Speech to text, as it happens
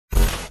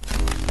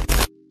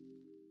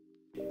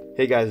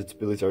Hey guys, it's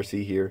Billy's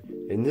RC here.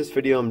 In this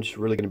video, I'm just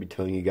really going to be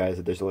telling you guys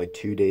that there's only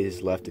 2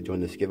 days left to join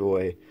this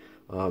giveaway.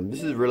 This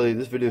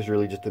video is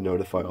really just to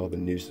notify all the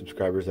new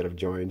subscribers that have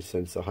joined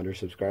since 100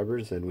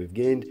 subscribers, and we've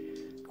gained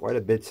quite a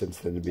bit since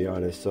then, to be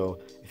honest. So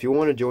if you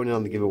want to join in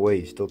on the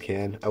giveaway, you still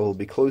can. I will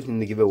be closing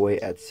the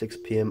giveaway at 6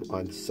 p.m.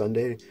 on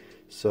Sunday,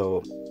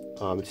 so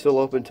it's still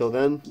open till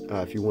then.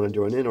 If you want to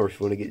join in, or if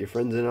you want to get your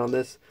friends in on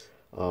this,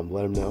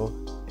 let them know,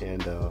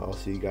 and I'll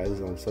see you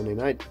guys on Sunday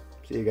night.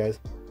 See you guys.